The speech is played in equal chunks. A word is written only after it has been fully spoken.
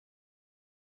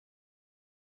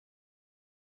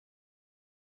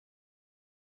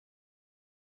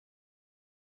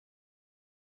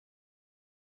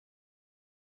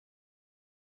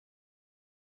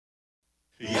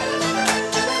It's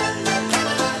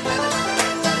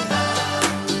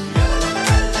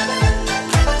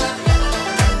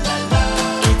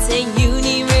a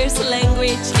universal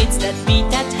language, it's that beat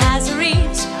that has a reach.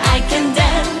 I can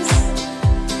dance,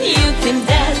 you can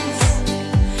dance,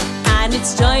 and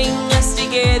it's joining us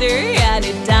together, and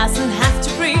it doesn't have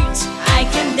to preach. I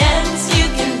can dance, you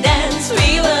can dance,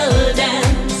 we will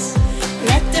dance.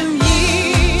 Let the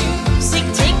music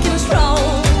take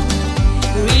control,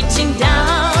 reaching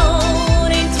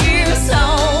down into your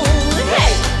soul.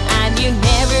 Hey! And you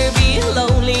never be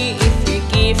lonely if you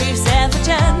give yourself a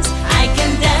chance. I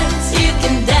can dance, you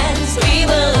can dance, we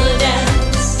will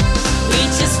dance. We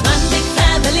just one big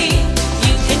family,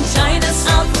 you can join us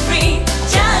all for free.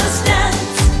 Just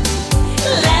dance,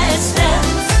 let's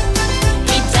dance.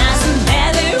 It doesn't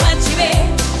matter what you wear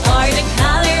or the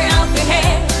color of your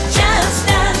hair. Just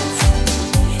dance,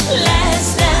 let's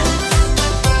dance.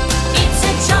 It's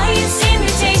a joyous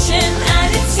invitation and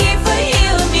it's here for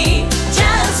you and me.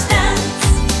 Just dance,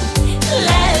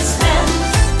 let's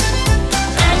dance.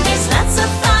 And there's lots of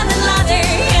fun and laughter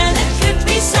and it could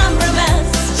be some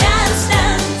romance. Just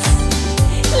dance,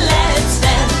 let's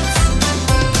dance.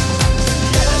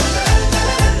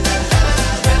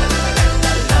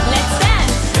 Let's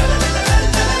dance.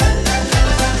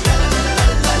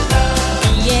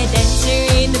 Be a dancer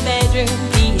in the bedroom,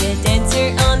 be a dancer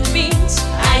on the beach.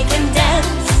 I can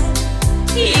dance,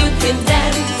 you can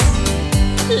dance.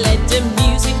 Let the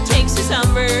music take you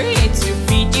somewhere, it's your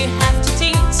feet you have to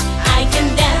teach. I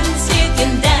can dance, you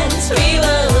can dance, we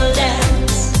will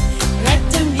dance. Let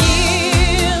the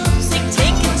music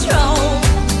take control,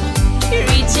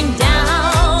 reaching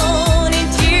down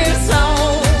into your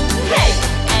soul. Hey!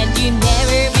 And you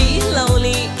never be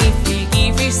lonely if you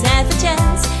give yourself a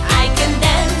chance. I can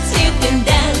dance, you can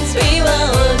dance, we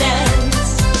will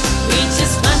dance. We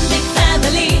just one big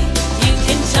family, you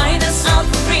can join us all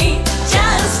for free.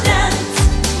 Just dance,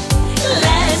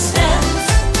 let's dance.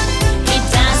 It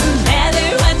doesn't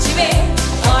matter what you wear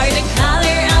or the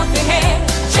color of your hair.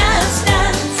 Just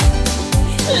dance,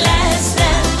 let's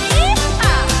dance.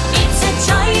 It's a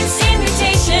joyous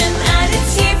invitation and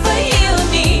it's here for you and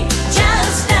me.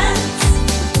 Just dance,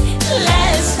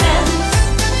 let's dance.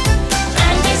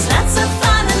 And there's lots of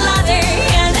fun and laughter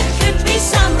and it could be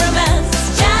some romance.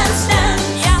 Just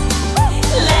dance,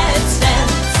 let's dance.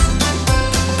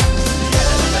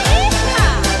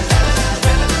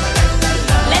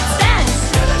 Let's dance.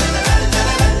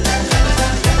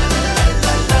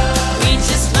 We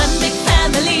just one big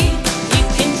family, you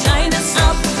can join us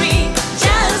all for free.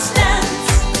 Just dance,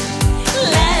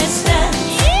 let's dance.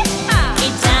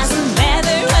 It doesn't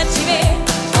matter what you wear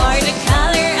or the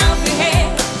color of your hair.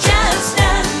 Just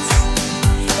dance,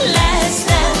 let's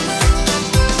dance.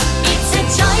 It's a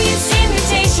joyous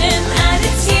invitation and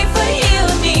it's here for you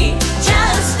and me.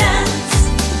 Just dance,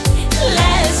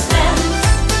 let's dance.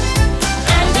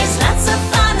 And there's lots of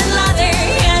fun and laughter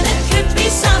and it could be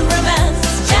some romance.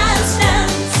 Just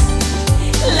dance,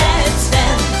 let's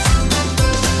dance.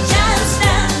 Just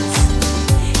dance,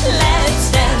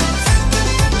 let's dance.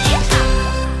 Yeah!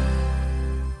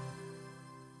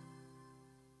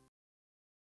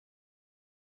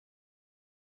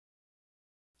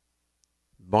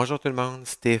 Bonjour tout le monde,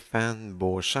 Stéphane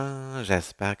Beauchamp,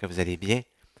 j'espère que vous allez bien.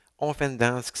 On fait une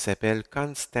danse qui s'appelle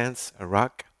Constance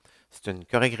Rock. C'est une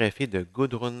chorégraphie de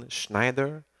Gudrun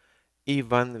Schneider,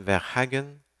 Yvonne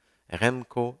Verhagen,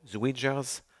 Remco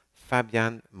Zwidgers,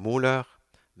 Fabian Müller,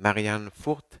 Marianne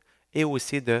Furt et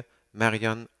aussi de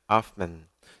Marion Hoffman.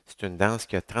 C'est une danse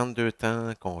qui a 32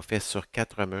 temps qu'on fait sur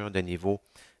 4 murs de niveau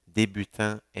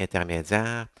débutant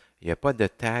intermédiaire. Il n'y a pas de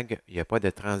tag, il n'y a pas de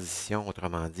transition,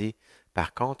 autrement dit.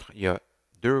 Par contre, il y a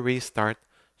 2 restarts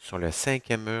sur le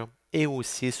 5e mur et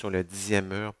aussi sur le 10e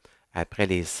mur après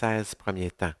les 16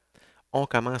 premiers temps. On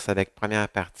commence avec première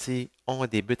partie, on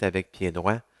débute avec pied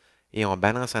droit et on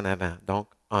balance en avant. Donc,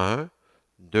 1,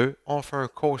 2, on fait un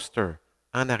coaster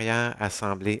en arrière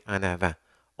assemblé en avant.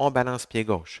 On balance pied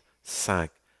gauche, 5,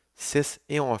 6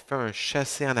 et on fait un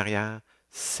chassé en arrière,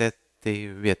 7 et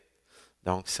 8.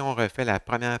 Donc, si on refait la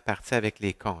première partie avec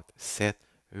les comptes, 7,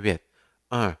 8,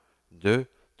 1, 2,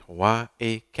 3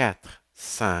 et 4,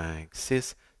 5,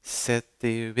 6, 7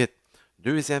 et 8.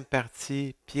 Deuxième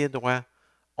partie, pied droit,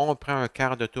 on prend un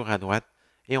quart de tour à droite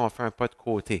et on fait un pas de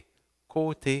côté.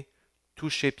 Côté,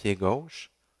 toucher pied gauche.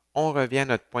 On revient à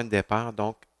notre point de départ,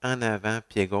 donc en avant,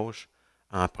 pied gauche,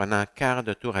 en prenant quart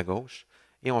de tour à gauche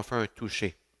et on fait un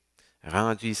toucher.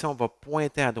 Rendu ici, on va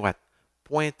pointer à droite.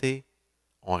 Pointer,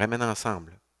 on ramène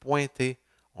ensemble. Pointer,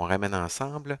 on ramène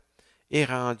ensemble. Et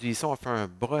rendu ici, on fait un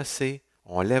brossé,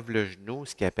 on lève le genou,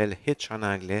 ce qu'on appelle hitch en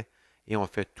anglais, et on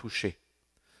fait toucher.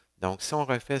 Donc, si on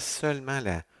refait seulement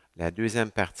la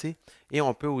deuxième partie, et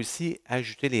on peut aussi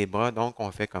ajouter les bras, donc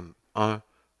on fait comme 1,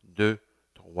 2,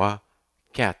 3,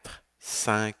 4,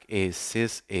 5 et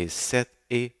 6 et 7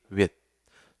 et 8.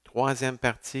 Troisième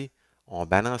partie, on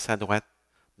balance à droite,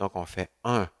 donc on fait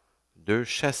 1, 2,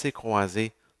 chassés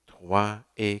croisés, 3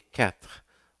 et 4.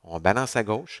 On balance à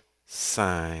gauche,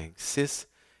 5, 6,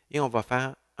 et on va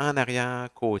faire en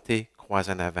arrière, côté,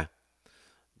 croisé en avant.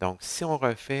 Donc, si on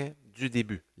refait du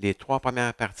début, les trois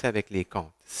premières parties avec les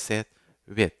comptes, 7,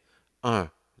 8, 1,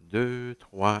 2,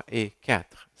 3 et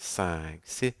 4, 5,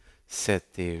 6,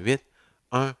 7 et 8,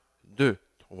 1, 2,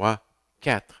 3,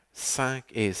 4, 5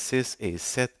 et 6 et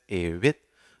 7 et 8,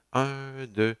 1,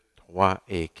 2, 3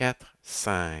 et 4,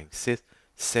 5, 6,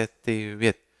 7 et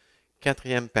 8.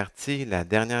 Quatrième partie, la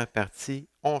dernière partie,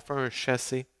 on fait un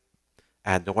chassé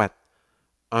à droite,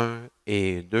 1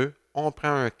 et 2. On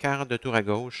prend un quart de tour à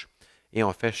gauche et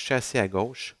on fait chassé à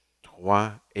gauche,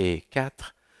 3 et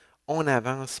 4. On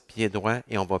avance pied droit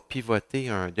et on va pivoter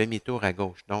un demi-tour à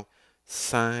gauche. Donc,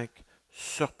 5,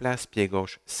 sur place, pied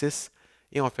gauche, 6.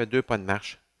 Et on fait 2 pas de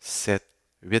marche, 7,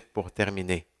 8 pour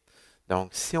terminer.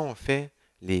 Donc, si on fait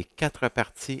les 4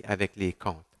 parties avec les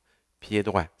comptes, pied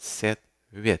droit, 7,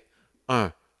 8,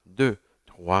 1, 2,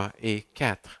 3 et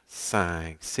 4,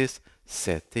 5, 6,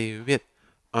 7 et 8,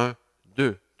 1,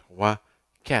 2, 3,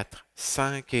 4,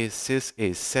 5 et 6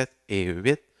 et 7 et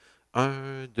 8,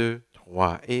 1, 2,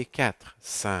 3 et 4,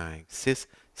 5, 6,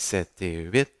 7 et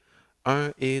 8,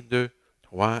 1 et 2,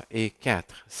 3 et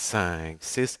 4, 5,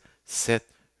 6, 7,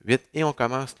 8, et on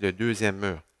commence le deuxième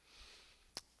mur.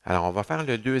 Alors, on va faire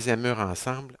le deuxième mur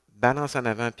ensemble. Balance en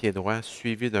avant, pied droit,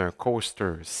 suivi d'un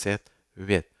coaster. 7,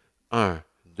 8, 1,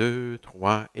 2,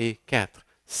 3 et 4,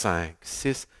 5,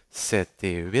 6, 7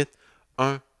 et 8,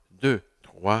 1, 2,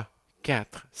 3,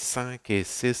 4, 5 et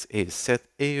 6 et 7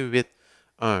 et 8,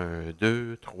 1,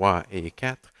 2, 3 et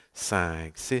 4,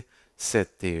 5, 6,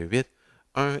 7 et 8,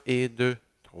 1 et 2,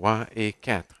 3 et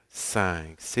 4,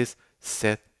 5, 6,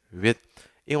 7, 8.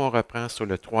 Et on reprend sur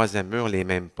le troisième mur les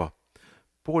mêmes pas.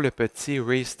 Pour le petit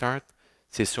restart,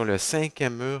 c'est sur le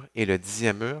cinquième mur et le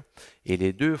 10e mur. Et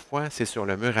les deux fois, c'est sur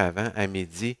le mur avant à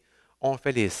midi. On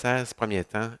fait les 16 premiers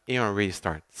temps et un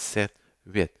restart. 7,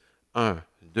 8, 1,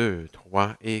 2,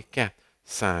 3 et 4,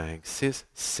 5, 6,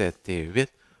 7 et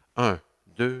 8, 1,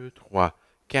 2, 3,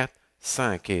 4,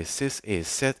 5 et 6 et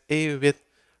 7 et 8.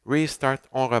 Restart,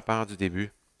 on repart du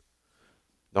début.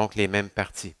 Donc, les mêmes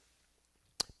parties.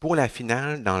 Pour la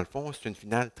finale, dans le fond, c'est une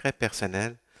finale très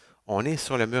personnelle. On est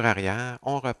sur le mur arrière,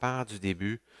 on repart du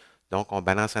début. Donc, on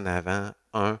balance en avant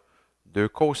 1, 2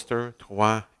 coasters,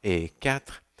 3 et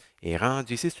 4. Et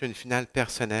rendu ici, c'est une finale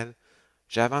personnelle.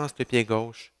 J'avance le pied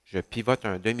gauche, je pivote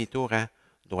un demi-tour à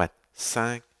droite.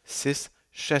 5, 6,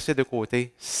 chassé de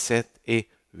côté, 7 et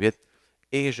 8.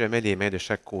 Et je mets les mains de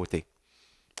chaque côté.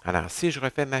 Alors, si je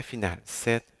refais ma finale,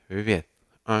 7, 8,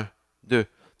 1, 2,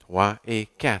 3 et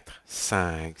 4,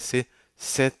 5, 6,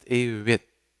 7 et 8.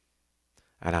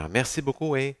 Alors, merci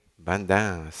beaucoup et bonne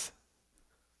danse.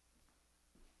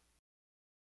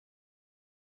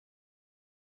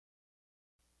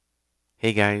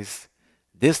 Hey guys,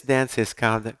 this dance is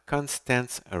called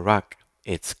Constance Rock.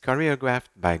 It's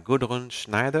choreographed by Gudrun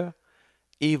Schneider,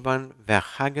 Yvonne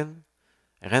Verhagen,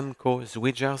 Remco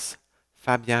Zwijers,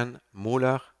 Fabian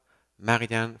Muller,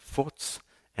 Marianne Furtz,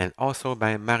 and also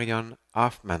by Marion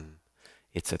Hoffman.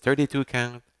 It's a 32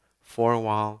 count,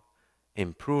 4-wall,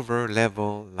 improver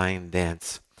level line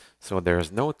dance. So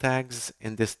there's no tags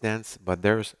in this dance, but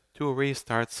there's 2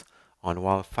 restarts on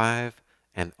wall 5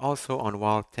 and also on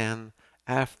wall 10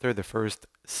 after the first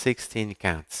 16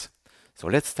 counts. So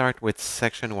let's start with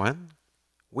section 1.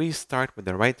 We start with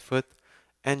the right foot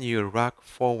and you rock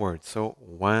forward. So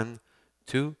 1,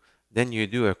 2, then you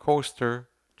do a coaster,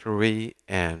 3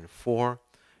 and 4.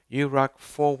 You rock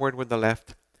forward with the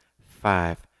left,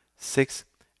 5, 6,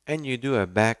 and you do a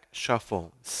back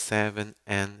shuffle, 7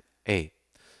 and 8.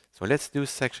 So let's do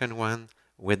section 1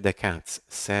 with the counts,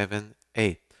 7,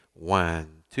 8.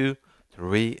 1, 2,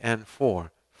 3 and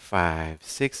 4, 5,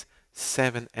 6,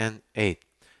 7 and 8.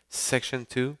 Section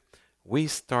 2, we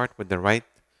start with the right.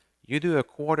 You do a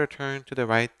quarter turn to the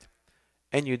right,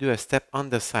 and you do a step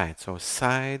on the side. So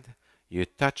side, you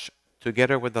touch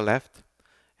together with the left,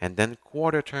 and then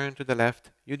quarter turn to the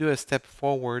left. You do a step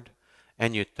forward,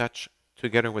 and you touch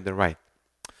together with the right.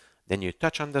 Then you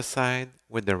touch on the side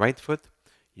with the right foot,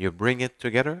 you bring it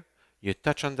together, you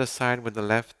touch on the side with the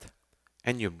left,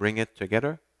 and you bring it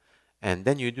together, and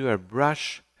then you do a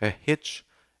brush, a hitch,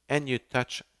 and you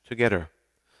touch together.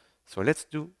 So let's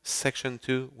do section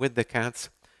 2 with the counts,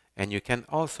 and you can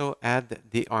also add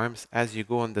the arms as you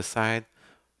go on the side.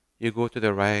 you go to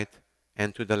the right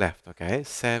and to the left, okay?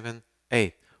 7,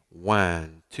 8.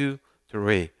 1, 2,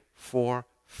 3, 4,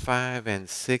 5, and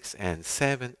 6, and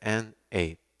 7, and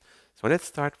 8. So let's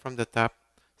start from the top,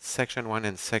 section 1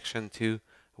 and section 2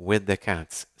 with the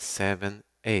counts. 7,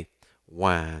 8.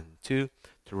 1, 2,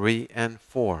 3, and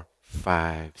 4,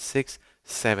 5, 6,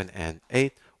 7, and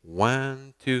 8.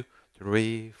 1, 2,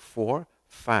 3, 4,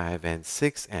 5, and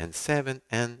 6, and 7,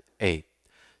 and 8.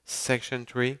 Section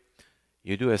 3,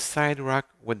 you do a side rock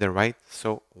with the right,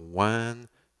 so 1,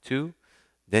 2.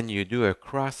 Then you do a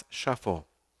cross shuffle,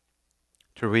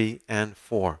 3 and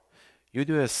 4. You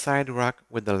do a side rock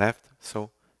with the left,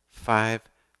 so 5,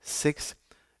 6.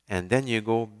 And then you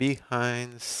go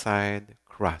behind side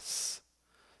cross.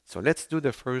 So let's do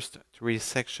the first 3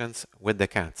 sections with the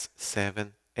counts.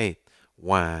 7, 8.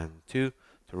 1, 2,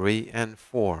 3, and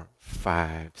 4,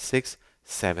 5, 6,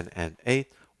 7, and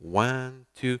 8. 1,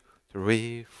 2,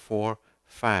 3, 4,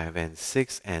 5, and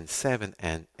 6, and 7,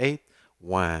 and 8.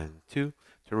 1, 2,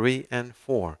 3, and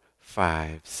 4,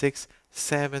 5, 6,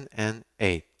 7, and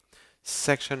 8.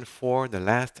 Section 4, the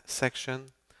last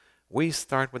section, we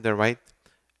start with the right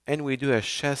and we do a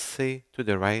chassé to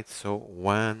the right, so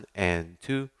 1 and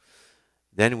 2.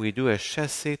 Then we do a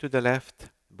chassé to the left,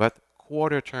 but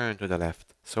quarter turn to the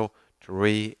left, so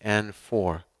 3 and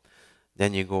 4.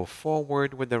 Then you go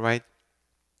forward with the right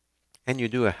and you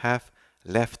do a half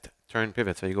left turn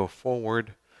pivot. So you go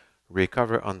forward,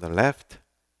 recover on the left,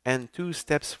 and 2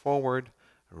 steps forward,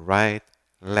 right,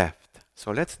 left.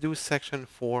 So let's do section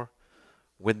 4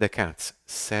 with the counts.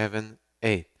 7,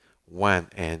 8. 1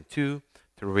 and 2,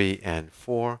 3 and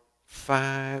 4,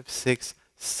 5, 6,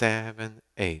 7,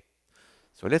 8.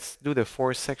 So let's do the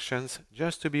 4 sections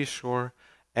just to be sure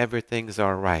everything's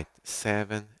all right.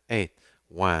 7, 8.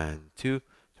 1, 2,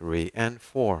 3 and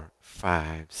 4,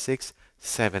 5, 6,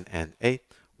 7, and 8.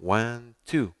 1,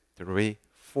 2, 3,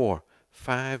 4,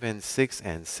 5, and 6,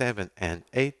 and 7, and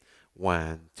 8.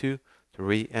 1, 2,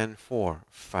 3, and 4,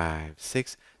 5,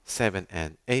 6, 7,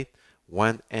 and 8.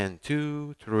 1 and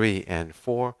 2, 3, and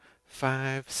 4,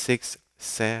 5, 6,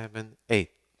 7, 8.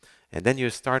 And then you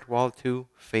start wall 2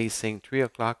 facing 3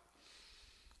 o'clock.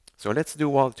 So let's do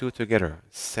wall 2 together.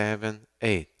 7,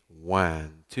 8.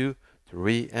 1, 2,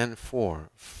 3, and 4,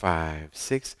 5,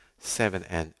 6, 7,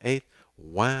 and 8.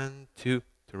 1, 2,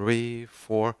 3,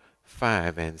 4,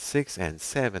 5, and 6, and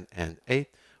 7, and 8.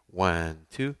 1,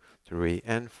 2, 3,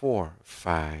 and 4,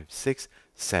 5, 6,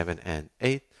 7, and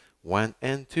 8. 1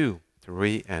 and 2,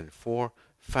 3 and 4,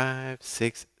 5,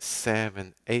 6,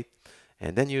 7, 8.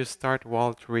 And then you start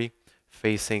wall 3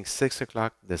 facing 6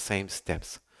 o'clock, the same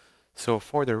steps. So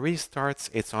for the restarts,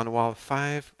 it's on wall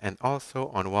 5 and also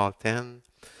on wall 10.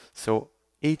 So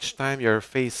each time you're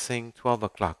facing 12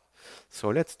 o'clock. So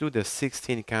let's do the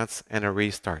 16 counts and a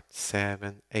restart.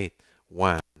 7, 8.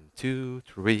 1, 2,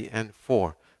 3, and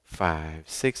 4, 5,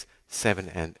 6, 7,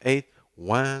 and 8.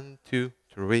 1, 2,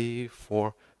 3,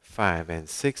 4, 5, and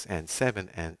 6, and 7,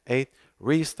 and 8.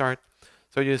 Restart.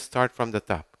 So you start from the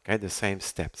top, okay, the same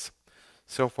steps.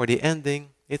 So for the ending,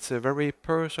 it's a very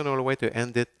personal way to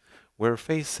end it. We're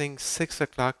facing 6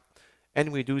 o'clock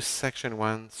and we do section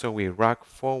 1. So we rock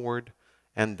forward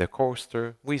and the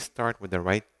coaster, we start with the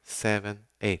right. 7,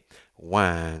 8.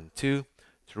 1, 2,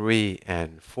 3,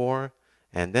 and 4.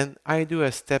 And then I do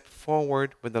a step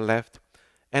forward with the left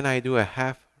and I do a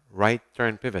half right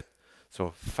turn pivot.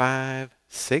 So 5,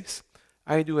 6.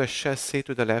 I do a chassé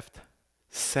to the left.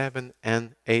 7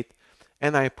 and 8.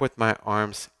 And I put my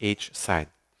arms each side.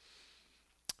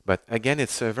 But again,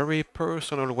 it's a very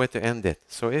personal way to end it.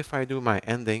 So if I do my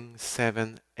ending,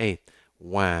 7, 8.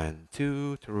 1,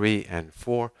 2, 3, and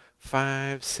 4,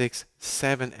 5, 6,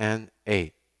 7, and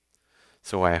 8.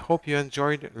 So I hope you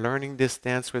enjoyed learning this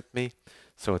dance with me.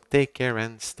 So take care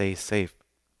and stay safe.